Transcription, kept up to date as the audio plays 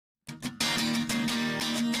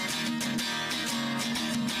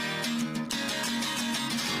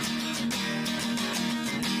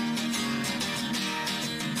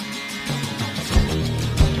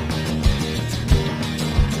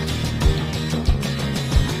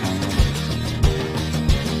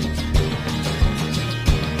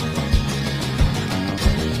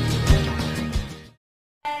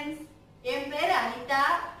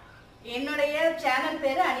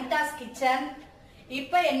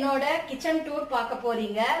என்னோட kitchen tour பார்க்க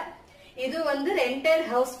போறீங்க. இது வந்து ரெண்டட்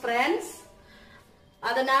ஹவுஸ் ஃப்ரெண்ட்ஸ்.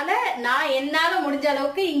 அதனால நான் என்னால முடிஞ்ச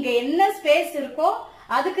அளவுக்கு இங்க என்ன ஸ்பேஸ் இருக்கோ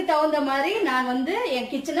அதுக்கு தகுந்த மாதிரி நான் வந்து என்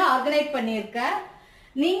கிச்சனை ஆர்கனைஸ் பண்ணியிருக்கேன்.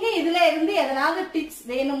 நீங்க இதுல இருந்து ஏதாவது டிப்ஸ்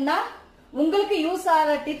வேணும்னா, உங்களுக்கு யூஸ்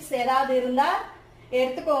ஆகிற டிப்ஸ் ஏதாவது இருந்தா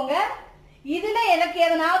எடுத்துக்கோங்க. இதுல எனக்கு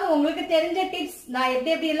எதனாவது உங்களுக்கு தெரிஞ்ச டிப்ஸ், நான்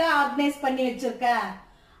எப்படி எல்லாம் ஆர்கனைஸ் பண்ணி வச்சிருக்கேன்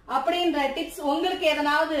அப்படின்ற டிப்ஸ் உங்களுக்கு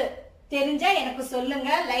எதனாவது தெரிஞ்சா எனக்கு சொல்லுங்க.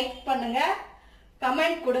 லைக் பண்ணுங்க,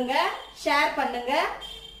 கமெண்ட் கொடுங்க, ஷேர் பண்ணுங்க.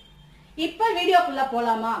 இப்ப வீடியோக்குள்ள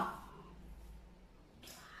போலாமா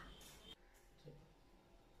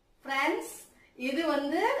ஃப்ரெண்ட்ஸ்? இது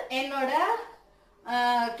வந்து என்னோட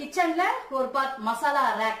கிச்சன்ல ஒரு பார்ட் மசாலா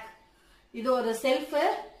ரேக். இது ஒரு செல்ஃப்.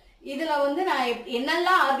 இதுல வந்து நான்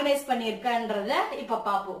என்னெல்லாம் ஆர்கனைஸ் பண்ணிருக்கேன்றத இப்ப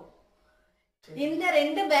பாப்போம். இந்த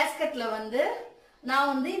ரெண்டு பேஸ்கெட்ல வந்து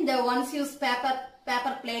நான் வந்து இந்த once use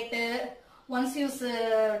paper plate, once use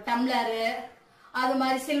tumbler, அது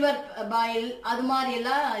மாதிரி சில்வர் பாயில், அது மாதிரி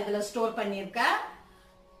எல்லாம் இதுல ஸ்டோர் பண்ணிருக்கேன்.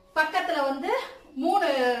 பக்கத்துல வந்து 3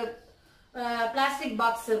 பிளாஸ்டிக்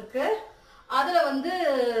பாக்ஸ் இருக்கு. அதுல வந்து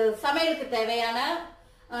சமையலுக்கு தேவையான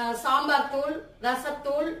சாம்பார் தூள்,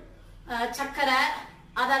 ரசத்தூள், சர்க்கரை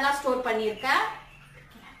அதெல்லாம் ஸ்டோர் பண்ணிருக்கேன்.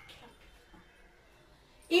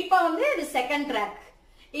 இப்ப வந்து இது செகண்ட் ரேக்.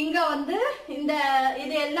 இங்க வந்து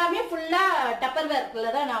இது எல்லாமே ஃபுல்லா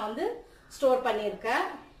டப்பர்வேர்ல தான் நான் வந்து ஸ்டோர் பண்ணிருக்கேன்.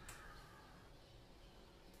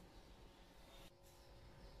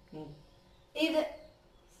 இது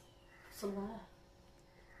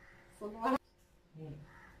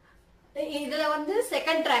இதுல வந்து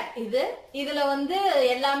செகண்ட் ட்ராக். இதுல வந்து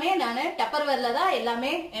எல்லாமே நானு டப்பர்வேர்ல தான்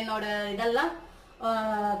எல்லாமே என்னோட இதெல்லாம்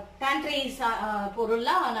பேண்ட்ரி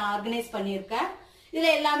பொருள்லாம் நான் ஆர்கனைஸ் பண்ணிருக்கேன். இதுல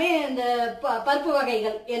எல்லாமே இந்த பருப்பு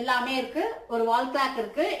வகைகள் எல்லாமே இருக்கு. ஒரு வால் கிளாக்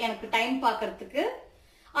இருக்கு எனக்கு டைம் பாக்கிறதுக்கு.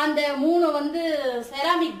 அந்த 3 வந்து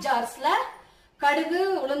செராமிக் ஜார்ஸ்ல கடுகு,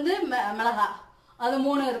 உளுந்து, மிளகா, அது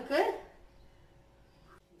 3 இருக்கு.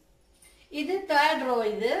 இது தேர்ட் ரோ.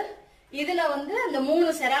 இதுல வந்து அந்த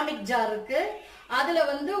 3 செராமிக் ஜார் இருக்கு. அதுல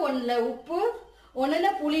வந்து ஒண்ணுல உப்பு, ஒண்ணுல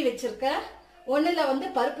புளி வச்சிருக்கேன், ஒண்ணுல வந்து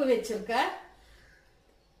பருப்பு வச்சிருக்கேன்.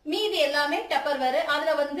 மீதி எல்லாமே டப்பர்வேர்.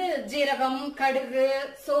 அதுல வந்து ஜீரகம், கடுகு,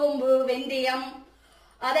 சோம்பு, வெந்தயம்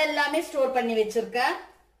அதெல்லாமே ஸ்டோர் பண்ணி வச்சிருக்கேன்.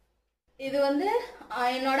 இது வந்து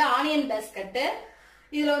என்னோட ஆனியன் பேஸ்கெட்.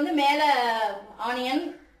 இதுல வந்து மேல ஆனியன்,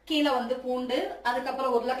 கீழே வந்து பூண்டு,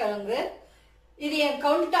 அதுக்கப்புறம் உருளைக்கிழங்கு. இது என்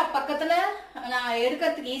கவுண்டர் டாப் பக்கத்துல நான்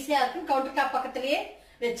எடுக்கிறதுக்கு ஈஸியா இருக்கு. கவுண்டர் டாப் பக்கத்திலேயே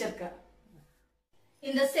வச்சிருக்கேன்.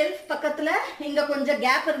 இந்த செல்ஃப் பக்கத்துல இங்க கொஞ்சம்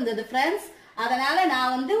கேப் இருந்தது ஃப்ரெண்ட்ஸ். அதனால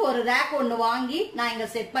நான் வந்து ஒரு ரேக் ஒன்னு வாங்கி நான் இங்க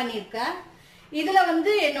செட் பண்ணிருக்கேன். இதுல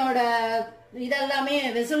வந்து என்னோட இதெல்லாமே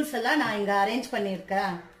வெசல்ஸ் எல்லாம் நான் இங்க அரேஞ்ச்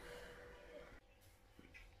பண்ணிருக்கேன்.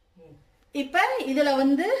 இப்ப இதுல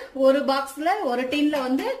வந்து ஒரு பாக்ஸ்ல, ஒரு டின்ல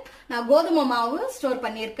வந்து நான் கோதுமை மாவு ஸ்டோர்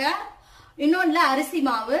பண்ணிருக்கேன். இன்னொன்னுல அரிசி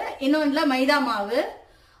மாவு, இன்னொன்னுல மைதா மாவு.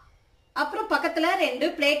 அப்புறம் பக்கத்துல 2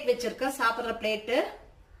 பிளேட் வச்சிருக்கேன், சாப்பிடுற பிளேட்டு.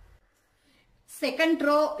 Second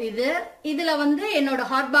row. இதுல வந்து என்னோட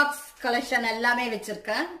ஹாட் பாக்ஸ் கலெக்ஷன் எல்லாமே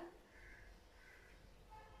வச்சிருக்கேன்.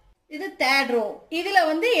 இது தேர்ட் ரோ. இதுல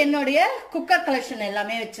வந்து என்னுடைய குக்கர் கலெக்ஷன்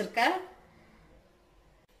எல்லாமே வச்சிருக்கேன்.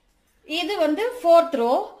 இது வந்து ஃபோர்த்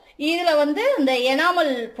ரோ. இதுல வந்து இந்த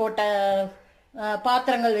எனாமல் போட்ட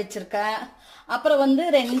பாத்திரங்கள் வச்சிருக்கேன். அப்புறம் வந்து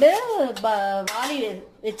 2 வாளி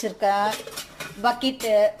வச்சிருக்கேன்,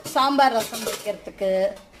 பக்கெட்டு, சாம்பார் ரசம் வைக்கிறதுக்கு.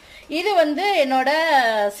 இது வந்து என்னோட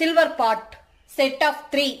சில்வர் பாட் செட் ஆஃப்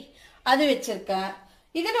 3 அது வச்சிருக்கேன்.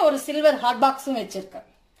 இதுல ஒரு சில்வர் ஹாட் பாக்ஸும் வச்சிருக்கேன்.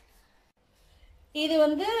 இது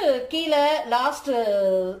வந்து கீழே லாஸ்ட்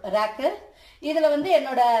ரேக்கு. இதுல வந்து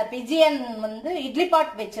என்னோட பிஜியன் வந்து இட்லி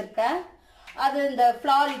பாட் வச்சிருக்கேன். அது இந்த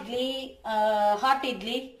ஃப்ளார் இட்லி, ஹாட்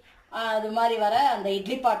இட்லி, அது மாதிரி வர அந்த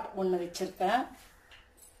இட்லி பாட் ஒன்று வச்சிருக்கேன்.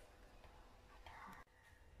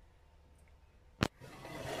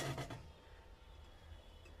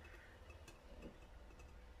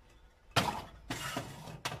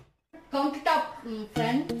 Counter top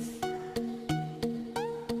friends.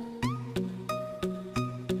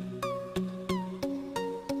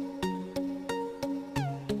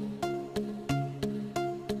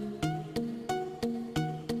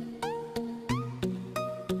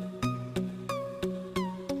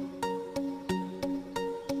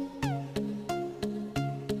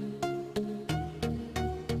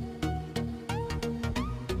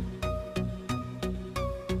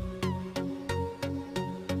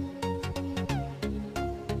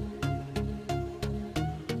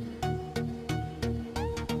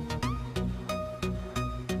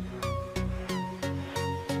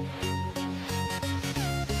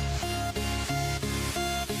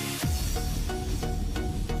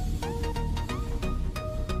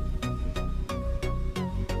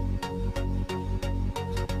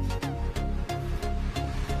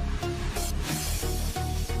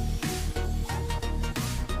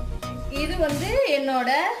 வந்து என்னோட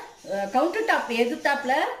கவுண்டர் டாப்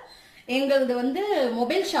எதிர்த்தாப்புல எங்களது வந்து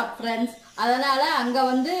மொபைல் ஷாப் ஃப்ரெண்ட்ஸ். அதனால அங்க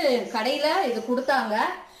வந்து கடையில இது கொடுத்தாங்க.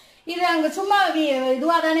 இது அங்க சும்மா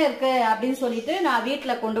இதுவா தானே இருக்கு அப்படின்னு சொல்லிட்டு நான்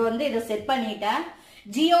வீட்டுல கொண்டு வந்து இதை செட் பண்ணிட்டேன்.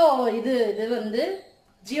 ஜியோ இது வந்து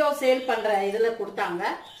ஜியோ சேல் பண்ற இதுல கொடுத்தாங்க.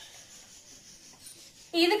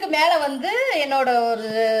 இதுக்கு மேல வந்து என்னோட ஒரு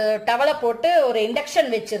டவலை போட்டு ஒரு இண்டக்ஷன்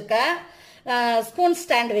வச்சிருக்கேன். ஸ்பூன்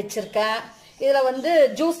ஸ்டாண்ட் வச்சிருக்கேன். இதுல வந்து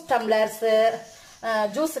juice tumblers,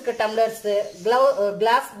 ஜூஸுக்கு tumblers,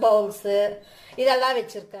 class bowls இதெல்லாம்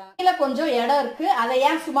வச்சிருக்கேன். இதுல கொஞ்சம் இடம் இருக்கு. அதை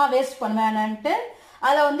ஏன் சும்மா வேஸ்ட் பண்ணுவேன்னுட்டு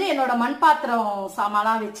அதுல வந்து என்னோட மண் பாத்திரம்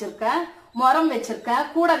சாமான்லாம் வச்சிருக்கேன். முறம் வச்சிருக்கேன்,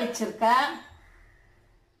 கூடை வச்சிருக்கேன்.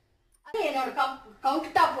 என்னோட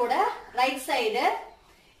கவுண்டர் டாப்போட ரைட் சைடு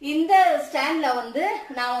இந்த ஸ்டாண்ட்ல வந்து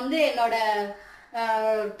நான் வந்து என்னோட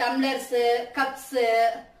டம்ளர்ஸ், கப்ஸ்,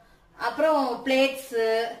 அப்புறம் பிளேட்ஸ்,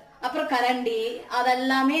 அப்புறம் கரண்டி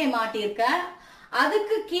அதெல்லாமே மாட்டியிருக்கேன்.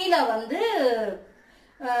 அதுக்கு கீழே வந்து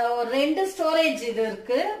ஒரு 2 ஸ்டோரேஜ் இது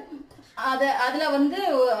இருக்கு. அதுல வந்து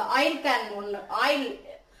ஆயில் கேன் ஒன்று, ஆயில்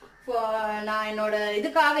நான் என்னோட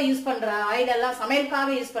இதுக்காக யூஸ் பண்ற ஆயில் எல்லாம், சமையலுக்காக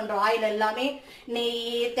யூஸ் பண்ற ஆயில் எல்லாமே,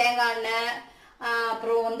 நெய், தேங்காய் எண்ணெய்,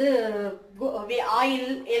 அப்புறம் வந்து ஆயில்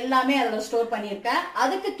எல்லாமே அதுல ஸ்டோர் பண்ணியிருக்கேன்.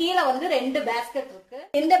 அதுக்கு கீழே வந்து 2 பேஸ்கெட் இருக்கு.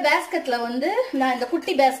 இந்த பேஸ்கெட்ல வந்து நான் இந்த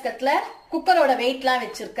குட்டி பேஸ்கெட்ல குக்கரோட வெயிட்லாம்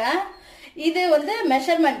வச்சிருக்கேன். இது வந்து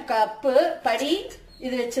மெஷர்மெண்ட் கப்பு, படி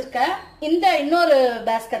இது வச்சிருக்கேன். இந்த இன்னொரு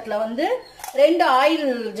பேஸ்கெட்ல வந்து 2 ஆயில்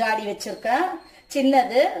ஜாடி வச்சிருக்கேன்,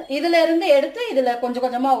 சின்னது. இதுல இருந்து எடுத்து இதுல கொஞ்சம்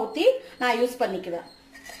கொஞ்சமா ஊத்தி நான் யூஸ் பண்ணிக்குவேன்.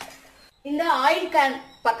 இந்த ஆயில் கேன்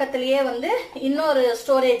பக்கத்திலேயே வந்து இன்னொரு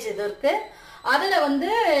ஸ்டோரேஜ் இது இருக்கு. அதுல வந்து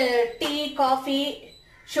டீ, காஃபி,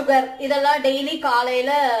 சுகர் இதெல்லாம் டெய்லி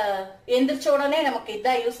காலையில எந்திரிச்ச உடனே நமக்கு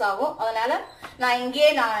இதான் யூஸ் ஆகும். அதனால நான்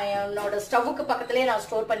இங்கேயே நான் என்னோட ஸ்டவ்வுக்கு பக்கத்திலேயே நான்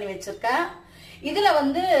ஸ்டோர் பண்ணி வச்சிருக்கேன். இதுல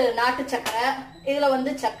வந்து நாட்டு சக்கரை, இதுல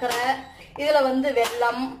வந்து சக்கரை, இதுல வந்து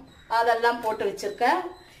வெல்லம் அதெல்லாம் போட்டு வச்சிருக்கேன்.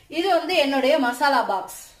 இது வந்து என்னுடைய மசாலா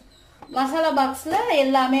பாக்ஸ். மசாலா பாக்ஸ்ல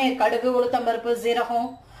எல்லாமே கடுகு, உளுத்தம்பருப்பு, சீரகம்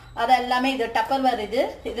அதெல்லாமே இது டப்பர்வேர்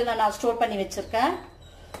இதுல நான் ஸ்டோர் பண்ணி வச்சிருக்கேன்.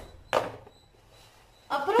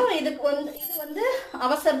 அப்புறம் இது வந்து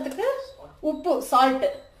அவசரத்துக்கு உப்பு, சால்ட்,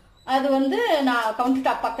 அது வந்து நான் கவுண்டர்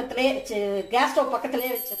டாப் பக்கத்திலேயே, கேஸ் ஸ்டவ்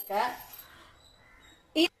பக்கத்திலேயே வச்சிருக்கேன்.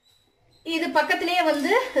 இது பக்கத்திலேயே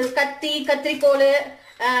வந்து கத்தி, கத்திரிக்கோல்,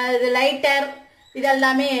 இது லைட்டர்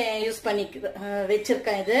இதெல்லாமே யூஸ் பண்ணி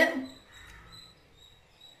வச்சிருக்கேன். இது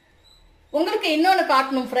உங்களுக்கு இன்னொன்னு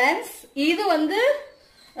காட்டணும் ஃப்ரெண்ட்ஸ். இது வந்து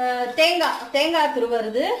தேங்காய்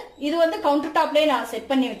துருவுறது. இது வந்து கவுண்டர் டாப்லயே நான்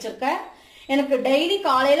செட் பண்ணி வச்சிருக்கேன். எனக்கு டெய்லி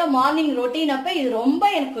காலையில மார்னிங் ரொட்டீன் அப்ப இது ரொம்ப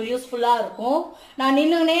எனக்கு யூஸ்ஃபுல்லா இருக்கும். நான்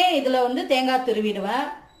நின்னுனே இதுல வந்து தேங்காய் துருவிடுவேன்.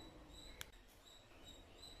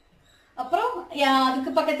 அப்புறம்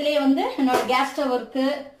அதுக்கு பக்கத்திலேயே வந்து என்னோட கேஸ் ஸ்டவ் இருக்கு,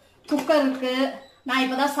 குக்கர் இருக்கு. நான்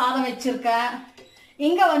இப்பதான் சாதம் வச்சிருக்கேன்.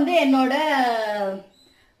 இங்க வந்து என்னோட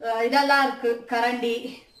இதெல்லாம் இருக்கு, கரண்டி.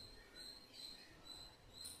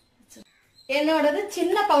 என்னோடது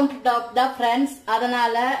சின்ன கவுண்டர் டாப் தான் ஃப்ரெண்ட்ஸ்.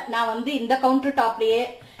 அதனால நான் வந்து இந்த கவுண்டர் டாப்லயே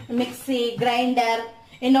மிக்ஸி, கிரைண்டர்,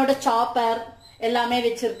 என்னோட சாப்பர் எல்லாமே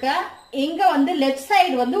வச்சிருக்கேன். இங்க வந்து லெஃப்ட்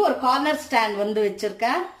சைடு வந்து ஒரு கார்னர் ஸ்டாண்ட் வந்து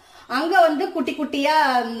வச்சிருக்கேன். அங்க வந்து குட்டி குட்டியா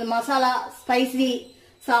மசாலா, ஸ்பைசி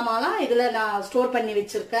சாமான்லாம் இதுல நான் ஸ்டோர் பண்ணி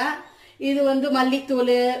வச்சிருக்கேன். இது வந்து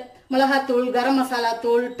மல்லித்தூள், மிளகாத்தூள், கரம் மசாலா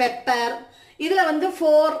தூள், பெப்பர். இதுல வந்து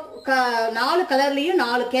 4 கலர்லயும்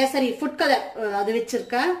 4 கேசரி ஃபுட் கலர் அது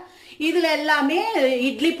வச்சிருக்கேன். இதுல எல்லாமே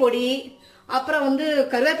இட்லி பொடி, அப்புறம் வந்து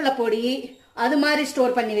கருவேப்பிலை பொடி அது மாதிரி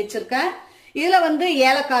ஸ்டோர் பண்ணி வச்சிருக்கேன். இதுல வந்து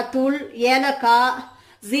ஏலக்காய் தூள், ஏலக்காய்,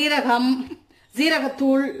 ஜீரகம்,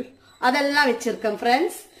 ஜீரகத்தூள் அதெல்லாம் வச்சிருக்கேன்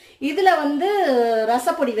ஃப்ரெண்ட்ஸ். இதுல வந்து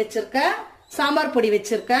ரசப்பொடி வச்சிருக்கேன், சாம்பார் பொடி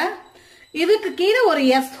வச்சிருக்கேன். இதுக்கு கீழே ஒரு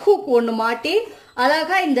எஸ் ஹூக் ஒன்று மாட்டி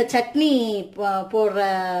அழகா இந்த சட்னி போடுற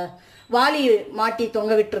வாளி மாட்டி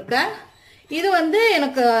தொங்க விட்டுருக்கேன். இது வந்து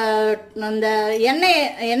எனக்கு அந்த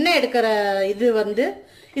எண்ணெய் எடுக்கிற இது வந்து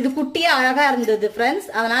இது குட்டியா அழகா இருந்தது ஃப்ரெண்ட்ஸ்.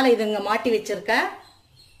 அதனால இது இங்க மாட்டி வச்சிருக்கேன்.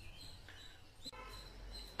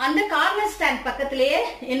 அந்த கார்னர் ஸ்டாண்ட் பக்கத்திலேயே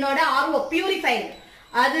என்னோட ஆர்ஓ பியூரிஃபைர்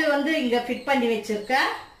அது வந்து இங்க ஃபிட் பண்ணி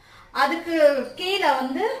வச்சிருக்கேன். அதுக்கு கீழே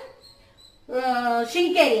வந்து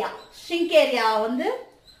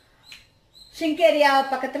ஷிங்கேரியா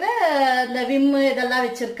பக்கத்துல இந்த விம்மு இதெல்லாம்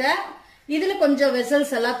வச்சிருக்கேன். இதுல கொஞ்சம்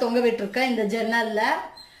வெசல்ஸ் எல்லாம் தொங்க விட்டுருக்கேன் இந்த ஜன்னல்ல.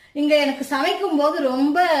 இங்க எனக்கு சமைக்கும் போது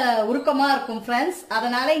ரொம்ப உருக்கமா இருக்கும் ஃப்ரெண்ட்ஸ்.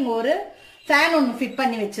 அதனால இங்க ஒரு ஃபேன் ஒன்று ஃபிட்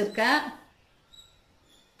பண்ணி வச்சிருக்கேன்.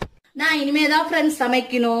 நான் இனிமேதான் ஃப்ரெண்ட்ஸ்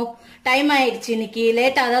சமைக்கணும். டைம் ஆயிடுச்சு, இன்னைக்கு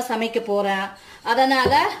லேட்டா தான் சமைக்க போறேன்.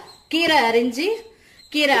 அதனால கீரை அரிஞ்சு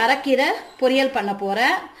அரைக்கீரை பொரியல் பண்ண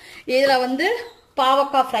போறேன். இதுல வந்து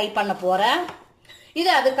பாவக்காய் ஃப்ரை பண்ண போறேன். இது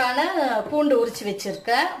அதுக்கான பூண்டு உரிச்சு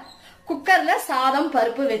வச்சிருக்கேன். குக்கர்ல சாதம்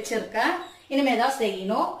பருப்பு வச்சிருக்கேன். இனிமேதான்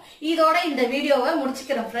செய்யணும். இதோட இந்த வீடியோவை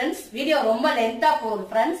முடிச்சுக்கிறேன் ஃப்ரெண்ட்ஸ். வீடியோ ரொம்ப லென்த்தா போகுது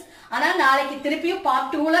ஃப்ரெண்ட்ஸ். ஆனா நாளைக்கு திருப்பியும்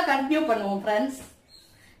பார்ட் 2ல கண்டினியூ பண்ணுவோம் ஃப்ரெண்ட்ஸ்.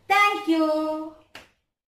 தேங்க்யூ.